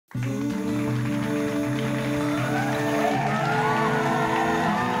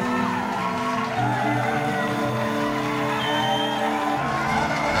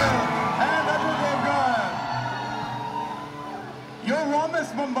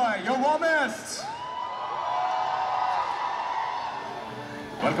Mumbai, your warmest.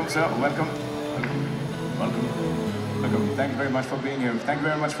 Welcome, sir. Welcome. Welcome. Thank you very much for being here. Thank you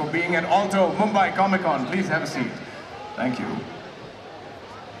very much for being at Alto Mumbai Comic Con. Please have a seat. Thank you.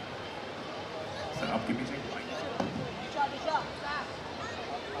 Sir, आपके पीछे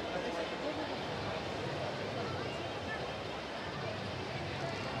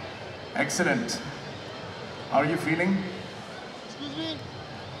Excellent. How are you feeling? Excuse me.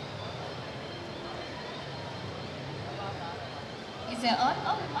 Is it on?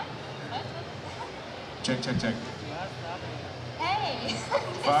 Oh, what? Check. Hey!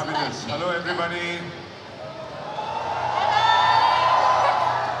 Fabulous. Hello, everybody.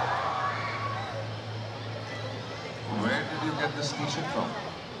 Where did you get this t-shirt from?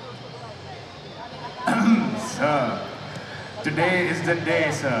 Sir, today is the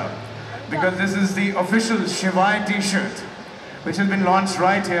day, sir. Because this is the official Shivaay t-shirt, which has been launched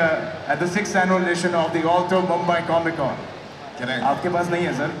right here at the 6th annual edition of the Alto Mumbai Comic Con. आपके पास नहीं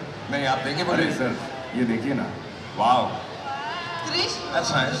है sir? नहीं, आप देंगे बोले? अरे sir, ये देखिए ना. Wow.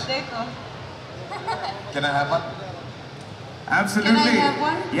 That's nice. Can I have one? Absolutely. Can I have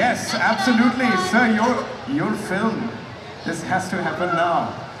one? Yes, absolutely. Sir, your film. This has to happen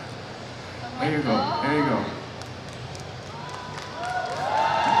now. Here you go. Here you go.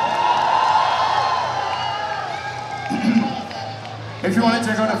 If you want to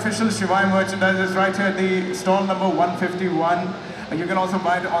check out official Shivaay merchandise, it's right here at the stall number 151. You can also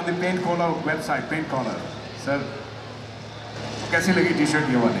buy it on the Paint Collar website, Paint Collar. Sir, कैसी लगी t-shirt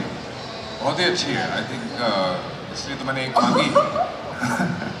ये वाली? बहुत ही अच्छी है. I think इसलिए तो मैंने एक मांगी.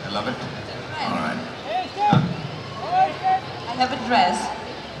 I love it. All right. I have a dress.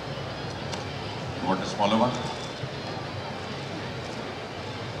 You want a smaller one?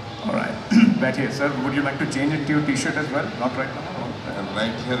 All right. Baithiye, sir, would you like to change it to your t-shirt as well? Not right now.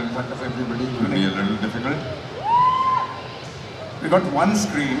 Right here in front of everybody will be a little difficult. We got one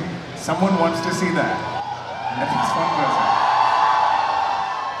screen. Someone wants to see that. At least one person.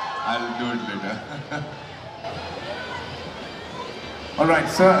 I'll do it later. All right,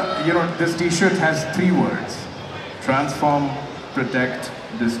 sir. You know, this t-shirt has 3 words: transform, protect,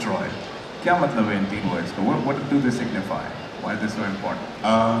 destroy. क्या मतलब है इन 3 words का? What do they signify? Why is this so important?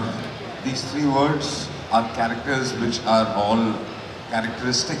 These 3 words are characters which are all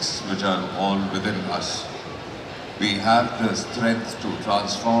characteristics which are all within us. We have the strength to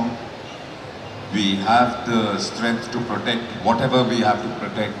transform. We have the strength to protect whatever we have to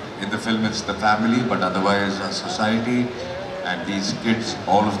protect. In the film it's the family, but otherwise our society. And these kids,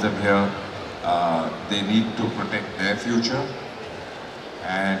 all of them here, they need to protect their future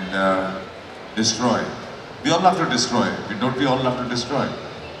and destroy. We all have to destroy. Don't we all have to destroy?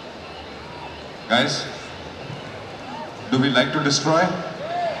 Guys, do we like to destroy?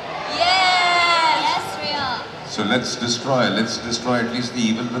 Yes, we are. So let's destroy. Let's destroy at least the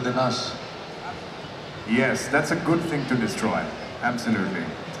evil within us. Yes, that's a good thing to destroy. Absolutely.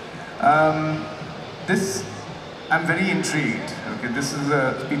 I'm very intrigued. Okay, this is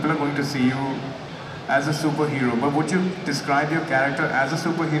people are going to see you as a superhero, but would you describe your character as a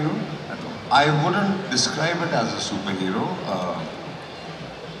superhero? I wouldn't describe it as a superhero,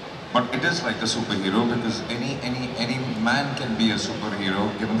 but it is like a superhero because any man can be a superhero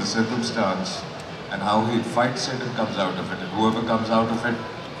given the circumstance and how he fights it and comes out of it. And whoever comes out of it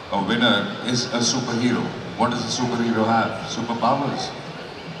a winner is a superhero. What does a superhero have? Superpowers.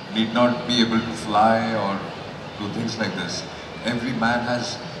 Need not be able to fly or do things like this. Every man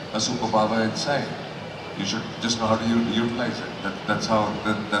has a superpower inside. You should just know how to utilize it. That's how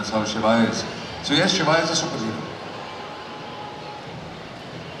Shivaay is. So yes, Shivaay is a superhero.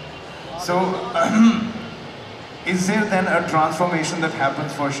 So, is there then a transformation that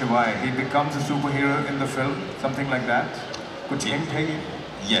happens for Shivaay? He becomes a superhero in the film, something like that? Kuch hint hai ye?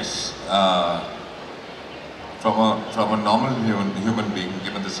 Yes. From a normal human being,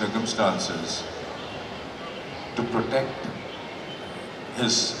 given the circumstances, to protect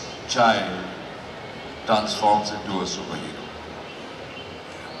his child, transforms into a superhero.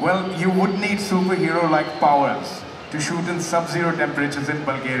 Well, you would need superhero-like powers to shoot in sub-zero temperatures in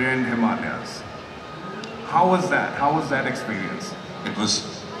Bulgaria and Himalayas. How was that? How was that experience? It was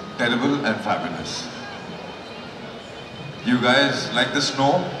terrible and fabulous. You guys like the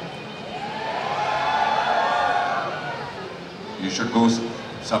snow? You should go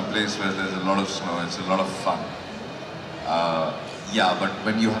someplace where there's a lot of snow. It's a lot of fun. Yeah, but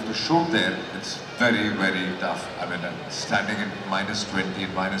when you have to shoot there, it's very, very tough. I mean, standing at -20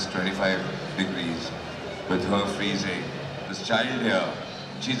 and -25 degrees with her freezing. This child here,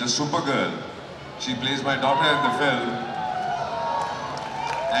 she's a super girl. She plays my daughter in the film.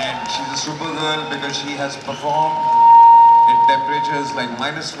 And she's a super girl because she has performed in temperatures like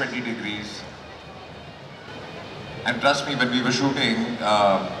 -20 degrees. And trust me, when we were shooting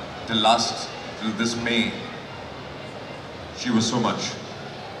till this May, she was so much.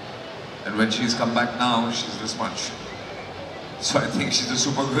 And when she's come back now, she's this much. So I think she's a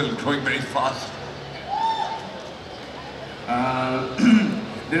super girl growing very fast.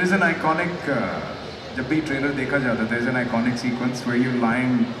 There is an iconic, जब भी trailer देखा जाता है, there is an iconic sequence where you're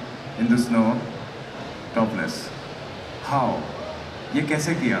lying in the snow, topless. How? ये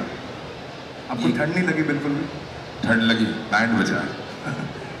कैसे किया? आपको ठंड नहीं लगी बिल्कुल भी? ठंड लगी, बैंड बजा.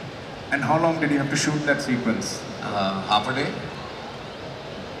 And how long did you have to shoot that sequence? Half a day.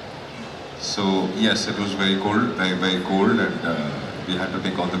 So yes, it was very cold, very cold, and we had to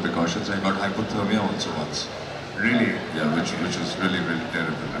take all the precautions. I got hypothermia also once. Really? Yeah, which was really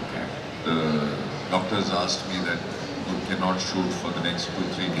terrible. Okay. The doctors asked me that you cannot shoot for the next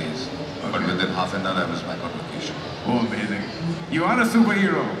 2-3 days, but within half an hour I was back on vacation. Oh, amazing! You are a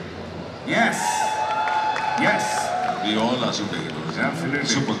superhero. Yes. Yes. We all are superheroes. Absolutely.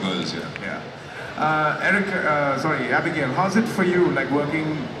 Super girls, yeah. Yeah. Erika, sorry, Abigail, how's it for you, like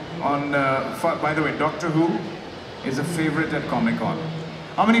working on, by the way, Doctor Who is a favorite at Comic-Con.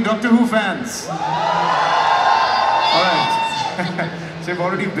 How many Doctor Who fans? All right. So you've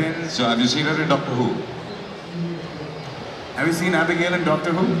already been... So have you seen her in Doctor Who? Have you seen Abigail in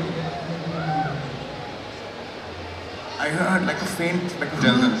Doctor Who? I heard like a faint... Like a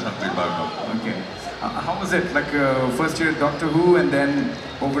Tell them something about her. Okay. How was it? Like first year Doctor Who and then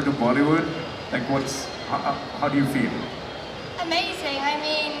over to Bollywood? Like how do you feel? Amazing. I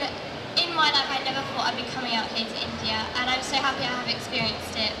mean, in my life I never thought I'd be coming out here to India, and I'm so happy I have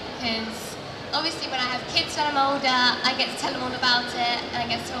experienced it because obviously when I have kids when I'm older, I get to tell them all about it, and I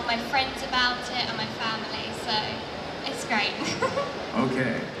get to tell my friends about it and my family, so it's great.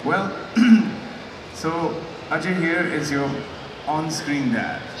 Okay. Well, so Ajay here is your on-screen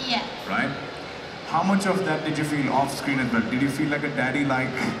dad. Yeah. Right? How much of that did you feel off-screen as well? Did you feel like a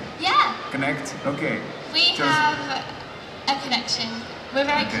daddy-like connect? Okay. We have a connection. We're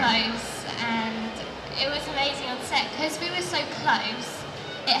very close, and it was amazing on set because we were so close.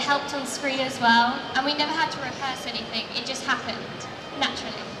 It helped on screen as well, and we never had to rehearse anything. It just happened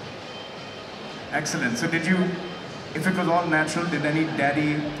naturally. Excellent. So did you, if it was all natural, did any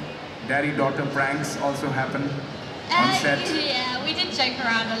daddy-daughter pranks also happen on set? Yeah, we did joke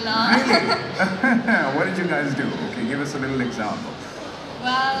around a lot. Really? What did you guys do? Okay, give us a little example.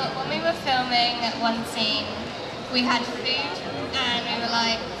 Well, when we were filming one scene, we had food, and we were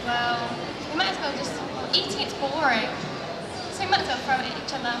like, well, we might as well just, eating it's boring, so we might as well throw it at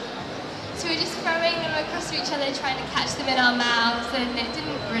each other. So we were just throwing them across to each other, trying to catch them in our mouths, and it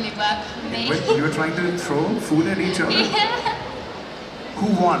didn't really work for me. Wait, you were trying to throw food at each other? Yeah. Who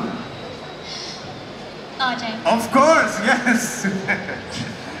won? Ajay. Of course, yes!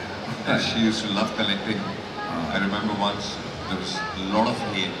 And she used to love collecting. I remember once there was a lot of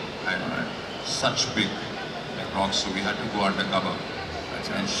hay and such big rocks, so we had to go undercover.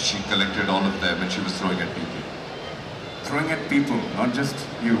 And she collected all of them and she was throwing at people. Throwing at people, not just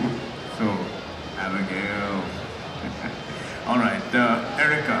you. So, Abigail. Alright,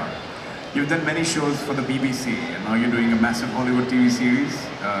 Erika, you've done many shows for the BBC and now you're doing a massive Hollywood TV series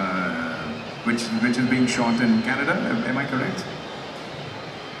which is being shot in Canada, am I correct?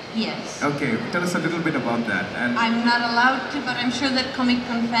 Yes. Okay, tell us a little bit about that. And I'm not allowed to, but I'm sure that comic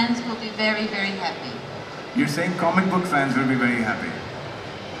con fans will be very, very happy. You're saying comic book fans will be very happy.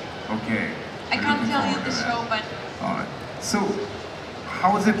 Okay. I can't tell you the show, but... Alright. So,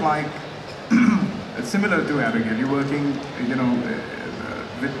 how is it like, similar to Abigail, you're working,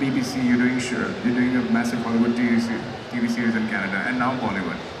 with BBC, you're doing a massive Hollywood TV series in Canada, and now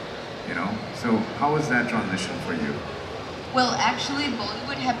Bollywood, So, how was that transition for you? Well, actually,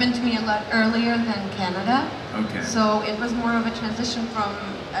 Bollywood happened to me a lot earlier than Canada. Okay. So it was more of a transition from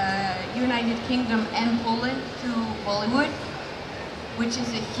United Kingdom and Poland to Bollywood, which is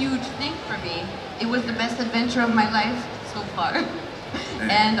a huge thing for me. It was the best adventure of my life so far,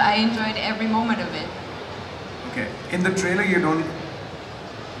 and I enjoyed every moment of it. Okay. In the trailer,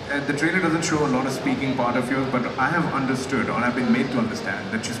 the trailer doesn't show a lot of speaking part of yours, but I have understood, or I've been made to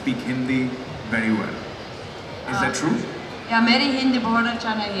understand, that you speak Hindi very well. Is that true? Yeah, मेरी हिंदी बहुत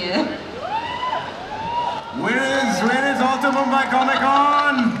अच्छा नहीं है. Where is Alto Mumbai Comic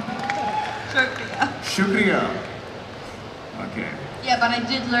Con? Shukriya. Shukriya. Okay. Yeah, but I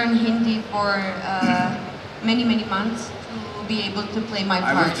did learn Hindi for many months to be able to play my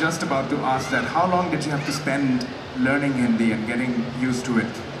part. I was just about to ask that. How long did you have to spend learning Hindi and getting used to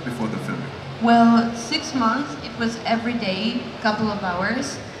it before the film? Well, 6 months. It was every day, couple of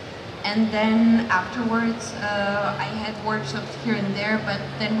hours. And then afterwards, I had workshops here and there, but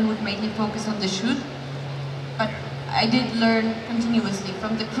then we would mainly focus on the shoot. But I did learn continuously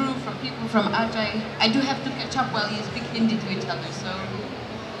from the crew, from people, from Ajay. I do have to catch up while you speak Hindi to each other, so.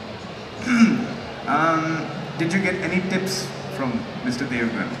 Did you get any tips from Mr.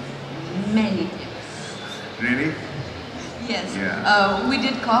 Devgan? Many tips. Really? Yes. Yeah. We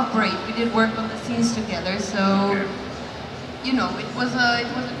did cooperate. We did work on the scenes together. So, Okay. you know, it was a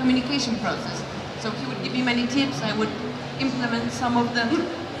communication process. So he would give me many tips. I would implement some of them.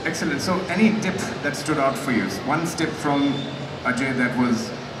 Excellent. So, any tip that stood out for you? One tip from Ajay that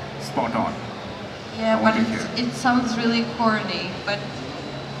was spot on. Yeah, I want but to hear. it sounds really corny. But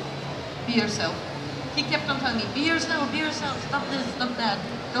be yourself. He kept on telling me, be yourself, stop this, stop that.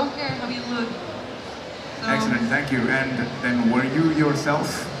 Don't care how you look. So, Excellent. Thank you. And then, were you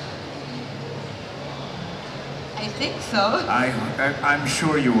yourself? I think so. I'm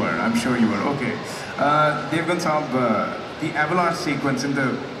sure you were. I'm sure you were. Okay. Devgan Saab, the avalanche sequence in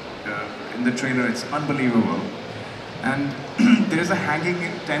the trailer, it's unbelievable. And there is a hanging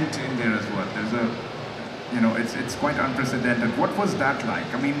tent in there as well. There's a, you know, it's quite unprecedented. What was that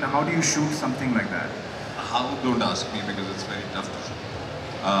like? I mean, how do you shoot something like that? How? Don't ask me because it's very tough to shoot.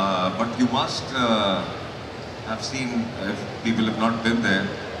 But you must have seen, if people have not been there,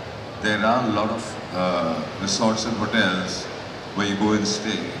 there are a lot of resorts and hotels where you go and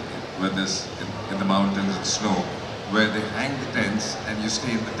stay, where there's in the mountains and snow, where they hang the tents and you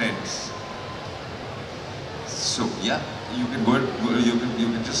stay in the tents. So yeah, you can go,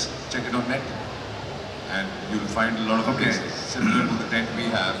 you can just check it on net, and you'll find a lot of Okay. places similar to the tent we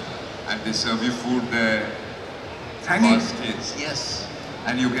have, and they serve you food there. Hanging? Baskets, yes,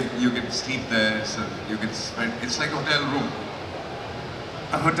 and you can sleep there. So you can spend. It's like a hotel room.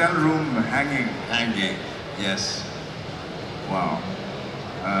 A hotel room hanging. Hanging, yes. Wow.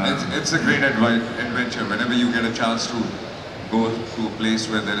 It's a great adventure. Whenever you get a chance to go to a place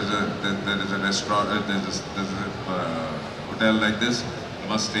where there is a restaurant, there's a hotel like this, you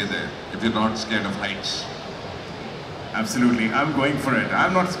must stay there. If you're not scared of heights. Absolutely. I'm going for it.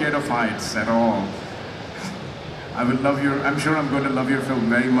 I'm not scared of heights at all. I will love your. I'm sure I'm going to love your film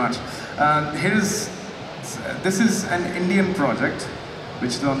very much. This is an Indian project,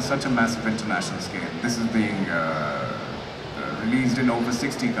 which is on such a massive international scale. This is being released in over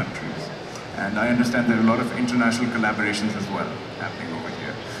 60 countries. And I understand there are a lot of international collaborations as well happening over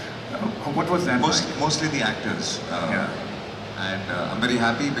here. What was that like? Mostly the actors. Yeah. And I'm very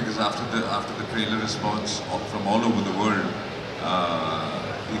happy because after the trailer response from all over the world,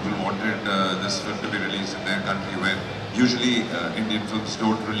 people wanted this film to be released in their country where usually Indian films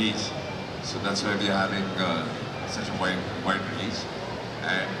don't release. So that's why we are having such a wide release.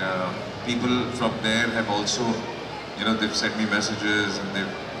 And people from there have also, you know, they've sent me messages and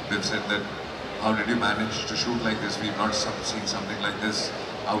they've said that, how did you manage to shoot like this? We've not seen something like this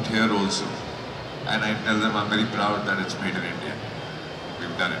out here also. And I tell them I'm very proud that it's made in India.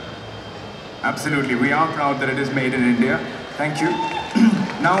 We've done it. Absolutely. We are proud that it is made in India. Thank you.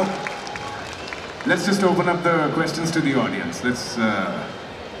 Now, let's just open up the questions to the audience. Let's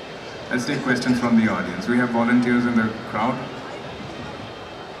take questions from the audience. We have volunteers in the crowd.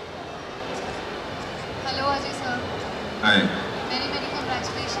 Hello Ajay sir. Hi. Very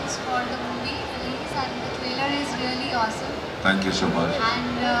congratulations for the movie release, and the trailer is really awesome. Thank you so much.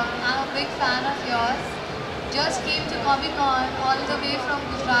 And I'm a big fan of yours. Just came to Comic-Con all the way from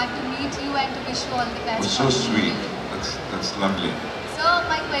Gujarat to meet you and to wish you all the best. Oh, so for the sweet. movie. That's lovely. So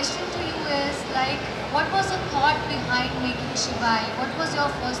my question to you is, like, what was the thought behind making Shivaay? What was your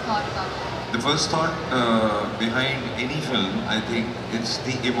first thought about it? The first thought behind any film, I think, it's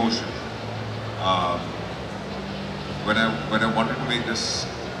the emotion. When I wanted to make this,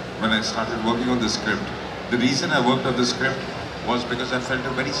 when I started working on the script, the reason I worked on the script was because I felt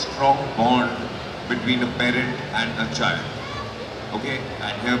a very strong bond between a parent and a child. Okay,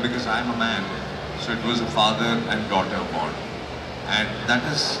 and here because I'm a man, so it was a father and daughter bond, and that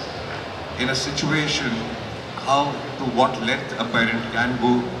is in a situation how to what length a parent can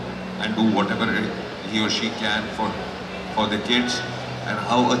go and do whatever he or she can for their kids, and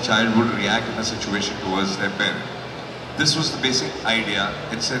how a child would react in a situation towards their parent. This was the basic idea.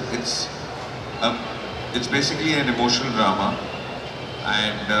 It's basically an emotional drama,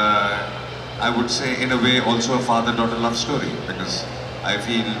 and I would say in a way also a father-daughter love story, because I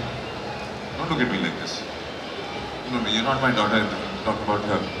feel, don't look at me like this. No, you're not my daughter, talk about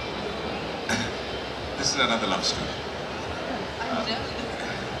her. This is another love story.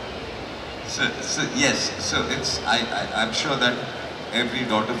 So yes, so I'm sure that every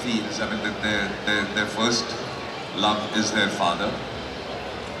daughter feels, I mean, that their first love is their father,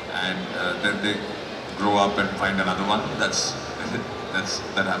 and then they grow up and find another one.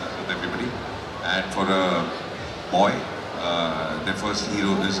 That happens with everybody. And for a boy, their first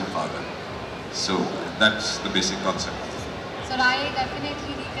hero is a father. So that's the basic concept. So I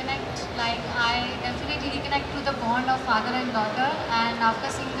definitely reconnect, to the bond of father and daughter, and after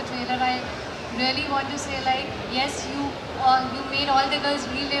seeing the trailer, I really want to say yes, you made all the girls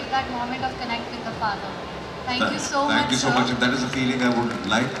relive that moment of connect with the father. Thank you so much. Thank you so much. If that is a feeling I would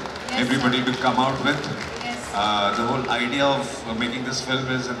like everybody to come out with. Yes. The whole idea of making this film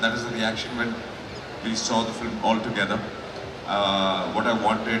is, and that is the reaction when we saw the film all together. What I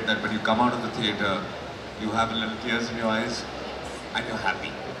wanted, that when you come out of the theatre, you have a little tears in your eyes and you're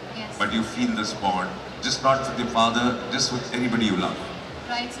happy. Yes. But you feel this bond, just not with your father, just with anybody you love.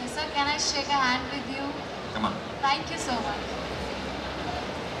 Right, so sir, can I shake a hand with you? Come on. Thank you so much.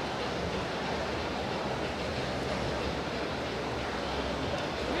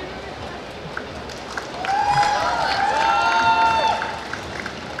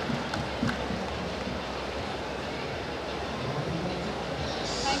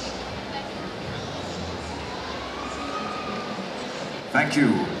 Thank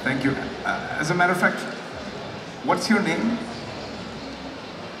you, thank you. As a matter of fact, what's your name?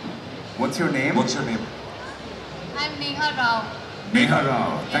 What's your name? What's your name? I'm Neha Rao. Neha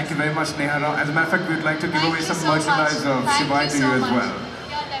Rao. Thank you very much, Neha Rao. As a matter of fact, we'd like to give away some merchandise of Shivaay to you as well.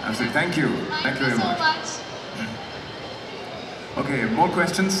 Absolutely. Thank you. Thank you very much. Okay, more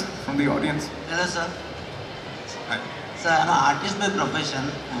questions from the audience? Hello, sir. Hi. Sir, I'm an artist by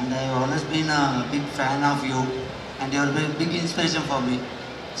profession, and I've always been a big fan of you, and you're a big inspiration for me.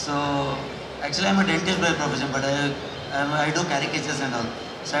 So, actually, I'm a dentist by profession, but I do caricatures and all.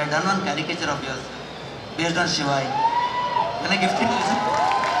 So, I've done one caricature of yours based on Shivaay. Can I gift it to you, sir?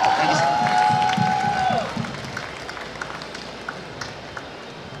 Thank you, sir.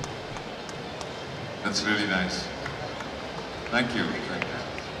 That's really nice. Thank you. Thank you.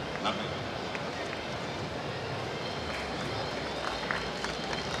 Lovely.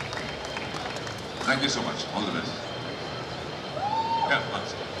 Thank you so much. All the best. Yeah, one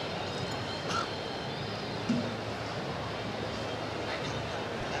second.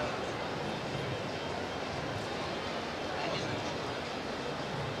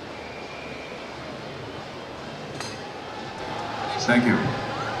 Thank you.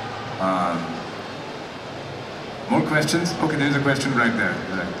 More questions? Okay, there's a question right there.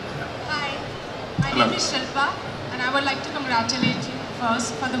 Hi, my Hello. name is Shilpa, and I would like to congratulate you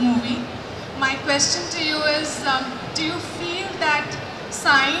first for the movie. My question to you is, do you feel that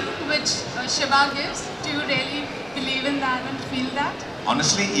sign which Shiva gives, do you really believe in that and feel that?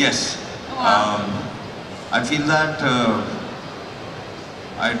 Honestly, yes. Wow. I feel that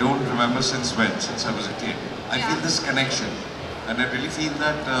I don't remember since when, since I was a kid. I feel this connection, and I really feel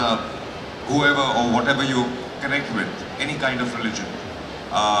that whoever or whatever you connect with, any kind of religion,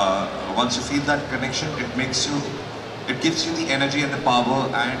 once you feel that connection, it gives you the energy and the power,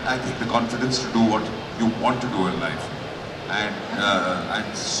 and I think the confidence to do what you want to do in life.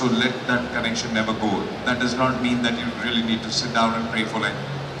 And so let that connection never go. That does not mean that you really need to sit down and pray for like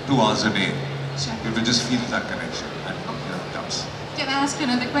 2 hours a day. Sure. You will just feel that connection, and it comes. Can I ask you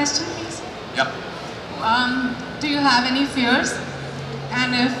another question, please? Yep. Do you have any fears?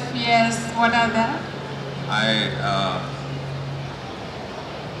 And if yes, what are they?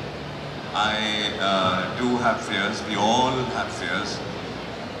 I do have fears. We all have fears.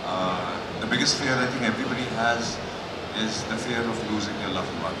 The biggest fear I think everybody has is the fear of losing your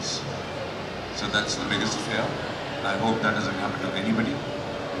loved ones. So that's the biggest fear. I hope that doesn't happen to anybody.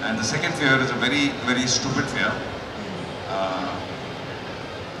 And the second fear is a very, very stupid fear.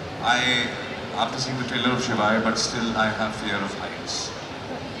 After seeing the trailer of Shivaay, but still I have fear of heights.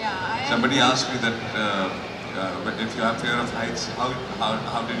 Yeah, Somebody asked me that, but if you have fear of heights,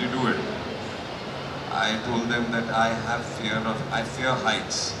 how did you do it? I told them that I fear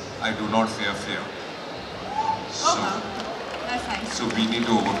heights. I do not fear fear. So, Oh, wow. That's nice. so we need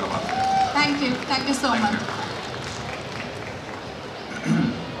to overcome our fear. Thank you. Thank you so Thank much. you.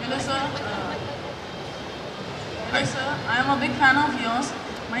 Hello sir. Hi. Hello sir. I am a big fan of yours.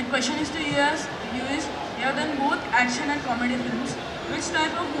 My question is to you is, you have done both action and comedy films. Which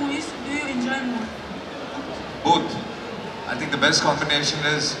type of movies do you enjoy more? Both. I think the best combination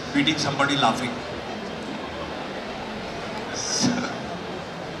is beating somebody laughing.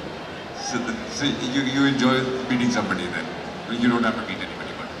 So you enjoy beating somebody then. You don't have to beat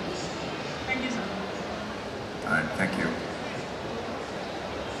anybody. But Thank you sir. Alright, thank you.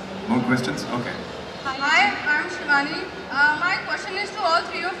 More questions? Okay. Hi, I'm Shivani. My question is to all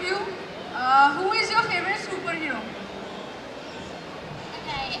three of you. Who is your favorite superhero?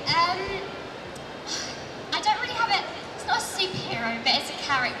 Okay, I don't really have it. It's not a superhero, but it's a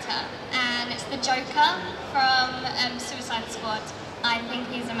character, and it's the Joker from Suicide Squad. I think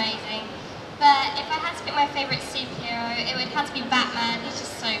he's amazing. But if I had to pick my favourite superhero, it would have to be Batman. He's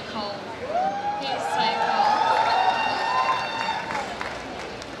just so cool. He's so cool.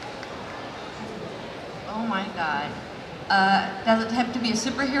 Oh my god. Does it have to be a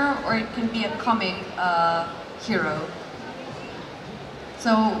superhero or it can be a comic hero?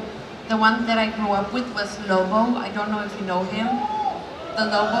 So the one that I grew up with was Lobo. I don't know if you know him. The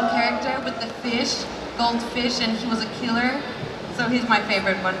Lobo character with the fish, goldfish, and he was a killer. So he's my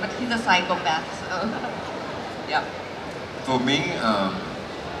favorite one, but he's a psychopath, so yeah. For me,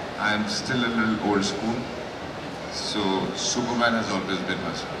 I'm still a little old school. So Superman has always been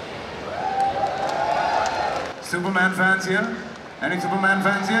my Superman fans here? Any Superman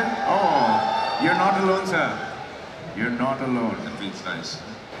fans here? Oh, you're not alone, sir. You're not alone. That feels nice.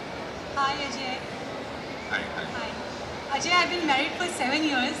 Hi, Ajay. Hi. Hi. Ajay, I've been married for 7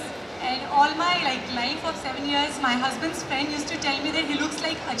 years, and all my life of 7 years, my husband's friend used to tell me that he looks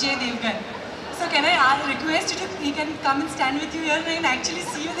like Ajay Devgan. So can I request you to, he can come and stand with you here and actually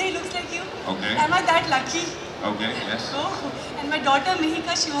see whether he looks like you? Okay. Am I that lucky? Okay, yes. Oh, and my daughter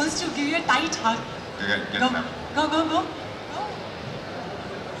Mihika, she wants to give you a tight hug. Get Go, them. go.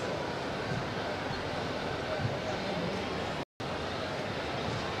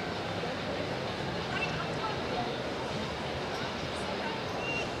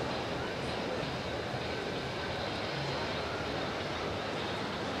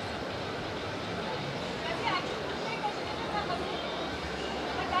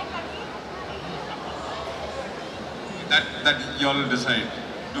 That y'all will decide.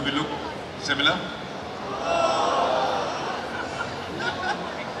 Do we look similar?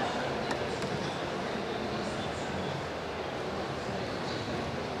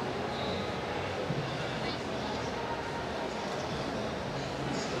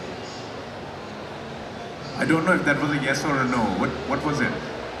 I don't know if that was a yes or a no. What was it?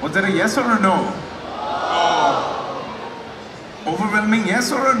 Was that a yes or a no? Overwhelming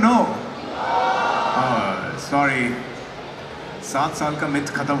yes or a no? Sorry. 7 साल का myth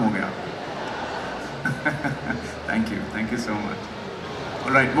खत्म हो गया. Thank you so much.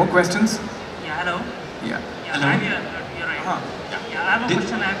 All right, more questions? Yeah, hello. Yeah. Hello. I'm here. You're right. Yeah, I have a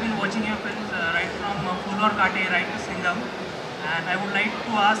question. I've been watching your films right from Phool Aur Kaate right to Singham, and I would like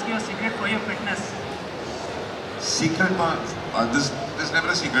to ask your secret for your fitness. Secret, there's never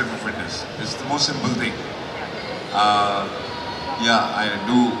a secret for fitness. It's the most simple thing. Yeah, I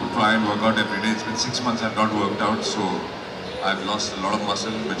do try and work out every day. It's been 6 months I've not worked out, so I've lost a lot of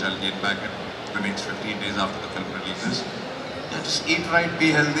muscle, which I'll gain back in the next 15 days after the film releases. Yeah, just eat right, be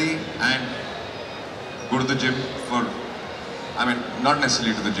healthy, and go to the gym for, not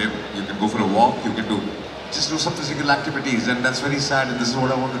necessarily to the gym. You can go for a walk, you can just do some physical activities, and that's very sad, and this is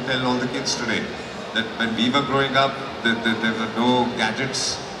what I want to tell all the kids today. That when we were growing up, there were no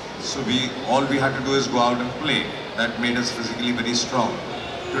gadgets, so all we had to do is go out and play. That made us physically very strong.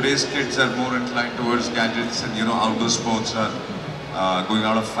 Today's kids are more inclined towards gadgets, and outdoor sports are going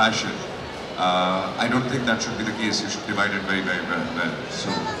out of fashion. I don't think that should be the case. You should divide it very, very well. So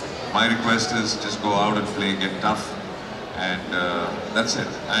my request is just go out and play, get tough, and that's it.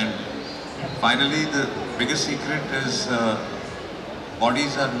 And finally, the biggest secret is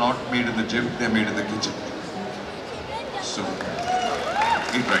bodies are not made in the gym, they're made in the kitchen. So,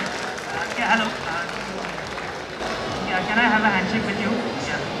 eat right. Yeah, hello. Yeah, can I have a handshake with you?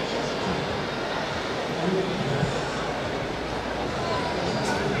 Yeah.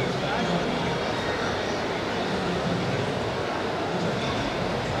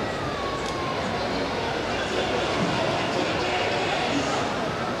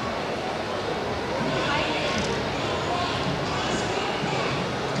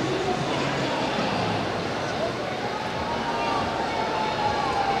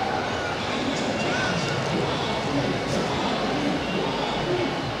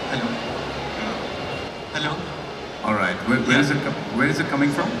 Hello. All right. Where is it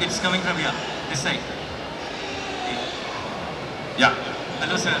coming from? It's coming from here, this side. Yeah.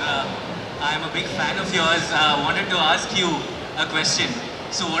 Hello, sir. I am a big fan of yours. Wanted to ask you a question.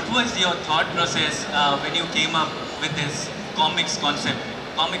 So, what was your thought process when you came up with this comics concept?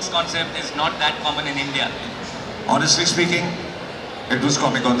 Comics concept is not that common in India. Honestly speaking, it was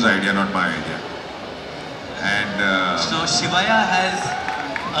Comic Con's idea, not my idea. And so Shivaay has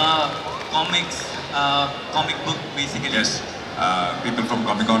comic book basically. Yes, people from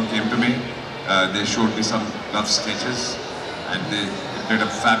Comic Con came to me. They showed me some rough sketches, and they did a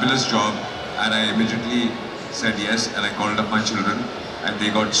fabulous job. And I immediately said yes, and I called up my children, and they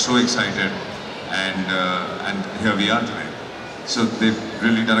got so excited, and here we are today. So they've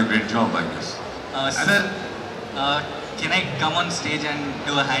really done a great job, I guess. Sir, can I come on stage and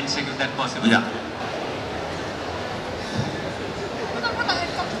do a handshake if that's possible? Yeah.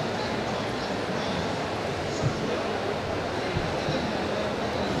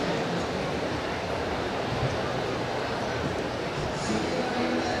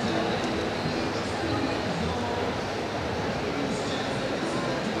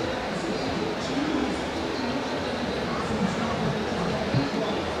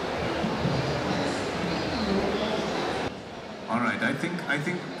 I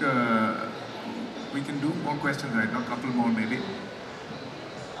think we can do more questions right now, a couple more maybe.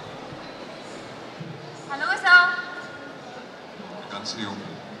 Hello, sir. I can't see you.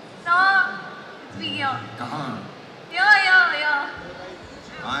 Sir, it's me here. कहाँ? Yeah.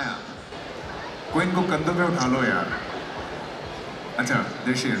 Aya. कोई इनको कंधों पे उठा लो यार. अच्छा,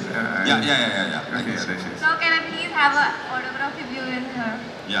 there she is. Yeah. Okay, there she is. So can I please have an autograph of you in here?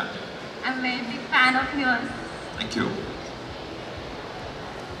 Yeah. I'm a very big fan of yours. Thank you.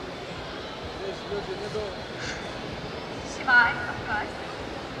 Shivaay, of course.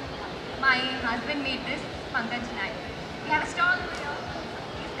 My husband made this, Pankaj and I. We have a stall here.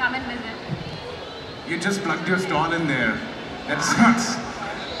 Please come and visit. You just plugged your stall in there. That sucks.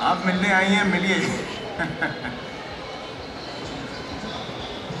 आप मिलने आई हैं, मिलिए.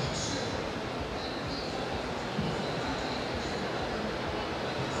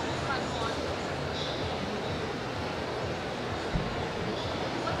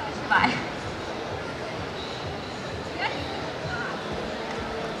 Bye.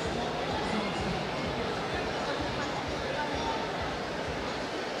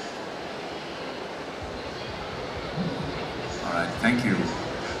 All right, thank you.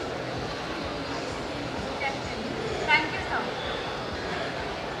 Thank you, sir.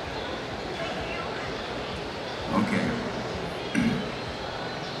 Okay.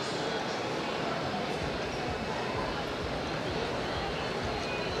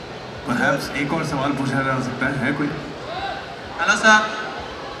 Perhaps एक और सवाल पूछा जा सकता है कोई? Hello, sir.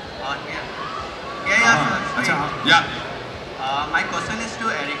 Yeah, sir. अच्छा, Yeah. My question is to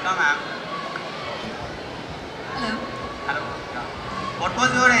Erika, ma'am. Hello. Hello. Yeah. What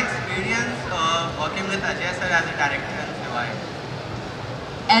was your experience working with Ajay sir as a director in Shivaay?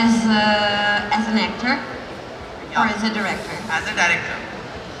 As an actor? Or as a director? As a director.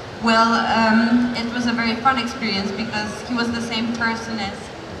 Well, it was a very fun experience because he was the same person as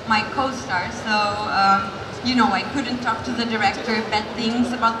my co-star. So, you know, I couldn't talk to the director bad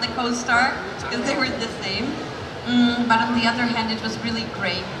things about the co-star because they were the same. But on the other hand, it was really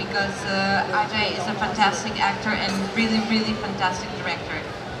great because Ajay is a fantastic actor and really fantastic director.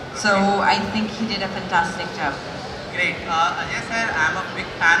 So I think he did a fantastic job. Great. Ajay sir, I'm a big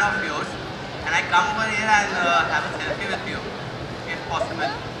fan of yours and I come over here and have a selfie with you, if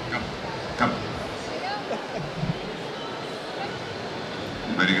possible. Come.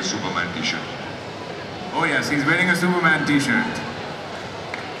 I'm wearing a Superman t-shirt. Oh yes, he's wearing a Superman t-shirt.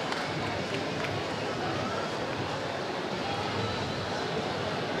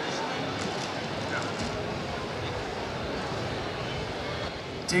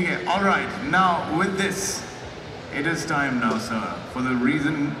 Take it. All right. Now with this, it is time now, sir, for the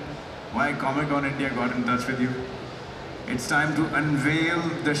reason why Comic-Con India got in touch with you. It's time to unveil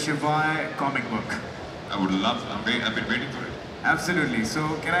the Shivaay comic book. I would love. I've been waiting for it. Absolutely. So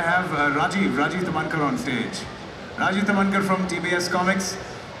can I have Rajiv Tamankar on stage? Rajiv Tamankar from TBS Comics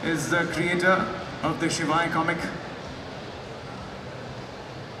is the creator of the Shivaay comic.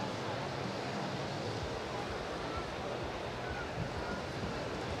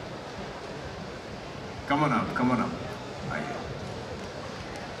 Come on up, come on up.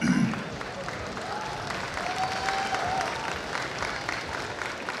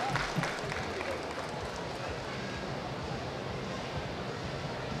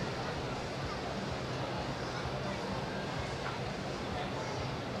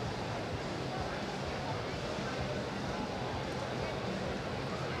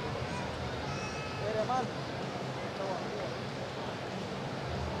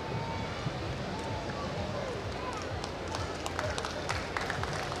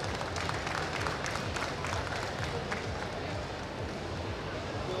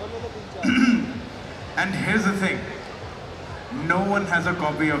 And here's the thing, no one has a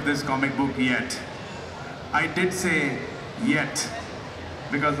copy of this comic book yet. I did say yet,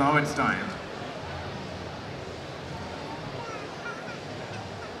 because now it's time.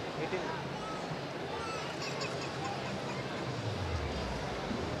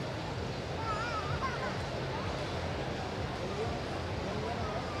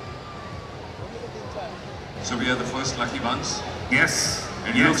 So we are the first lucky ones. Yes.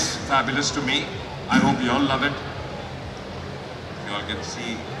 It yes. looks fabulous to me. I hope you all love it. You all can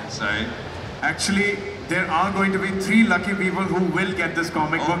see inside. Actually, there are going to be 3 lucky people who will get this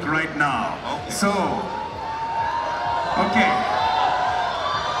comic book right now. Okay. So, okay.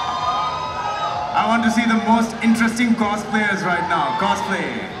 I want to see the most interesting cosplayers right now.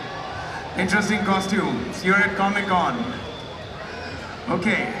 Cosplay. Interesting costumes. You're at Comic-Con.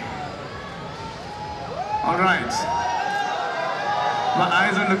 Okay. All right. My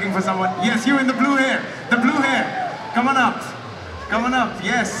eyes are looking for someone. Yes, you in the blue hair. The blue hair. Come on up. Come on up.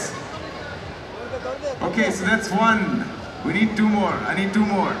 Yes. Okay, so that's 1. We need 2 more. I need 2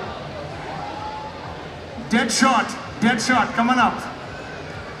 more. Deadshot. Deadshot. Come on up.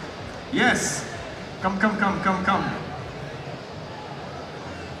 Yes. Come.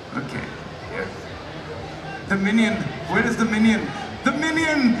 Okay. Yeah. The Minion. Where is the Minion? The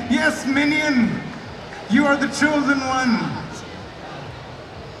Minion! Yes, Minion! You are the chosen one!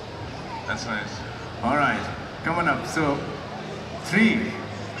 That's nice. Alright, come on up. So, 3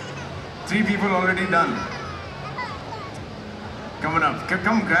 people already done. Come on up.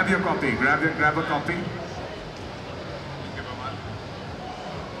 Come grab your copy. Grab a copy.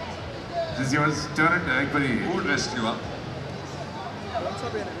 This is yours. Turn it, everybody. Who dressed you up?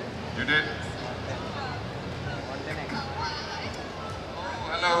 You did? Oh,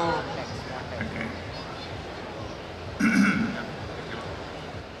 hello. Okay.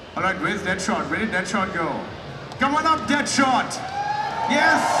 Alright, where's Deadshot? Where did Deadshot go? Come on up, Deadshot!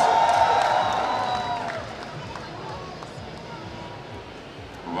 Yes!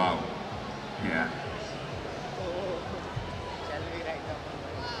 Wow. Yeah.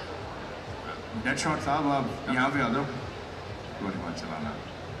 Deadshot साहब आप यहाँ पे आ जाओ गोली मत चलाना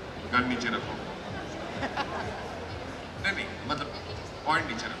gun नीचे रखो नहीं मतलब पॉइंट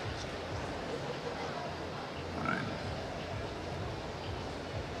नीचे रखो Alright.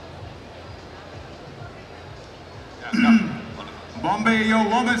 Bombay, your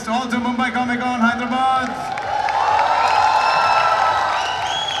warmest all to Mumbai Comic-Con, Hyderabad.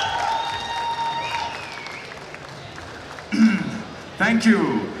 Thank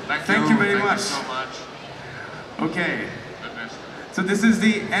you. Thank you very much. Thank you so much. Okay. So this is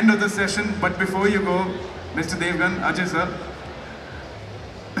the end of the session, but before you go, Mr. Devgan, Ajay sir.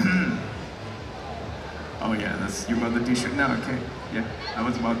 Oh yeah, that's, you got the t-shirt now, okay. Yeah, I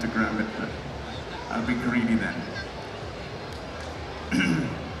was about to grab it, but I'll be greedy then.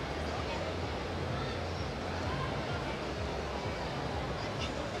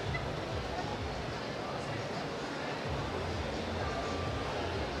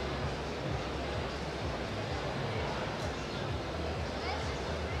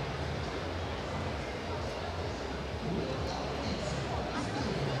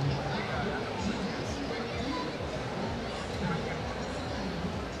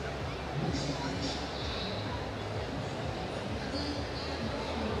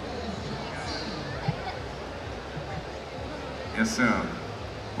 Yes, sir.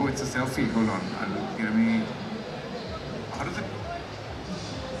 Oh, it's a selfie. Hold on. Give me. How does it?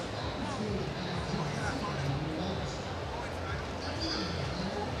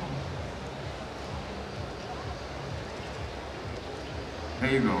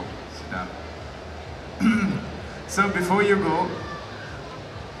 There you go. Sit down. So before you go,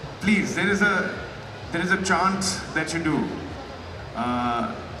 please, there is a chant that you do.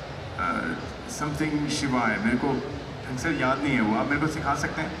 Something Shivaay. मेरे को ढंग से याद नहीं है वो. आप मेरे को सिखा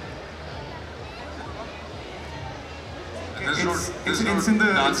सकते हैं? It's in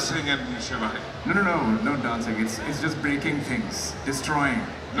the dancing and Shivaay. No dancing. It's just breaking things, destroying.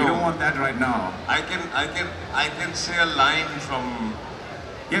 No. You don't want that right now. I can say a line from.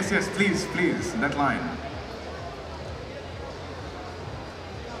 Yes, please, that line.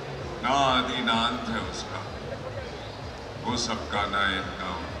 नादी नांत है उसका, वो सबका नायक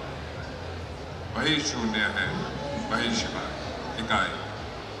नाम, वही शून्य है, वही शिवाय, इकाई,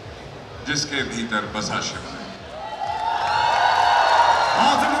 जिसके भीतर बसा शिवाय।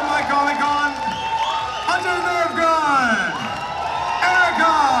 Also Mumbai Comic-Con, Ajay Devgan,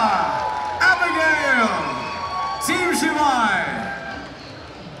 Erika, Abigail, Team Shivaay.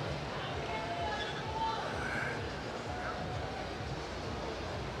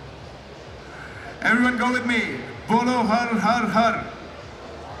 Everyone go with me. Bolo har har har.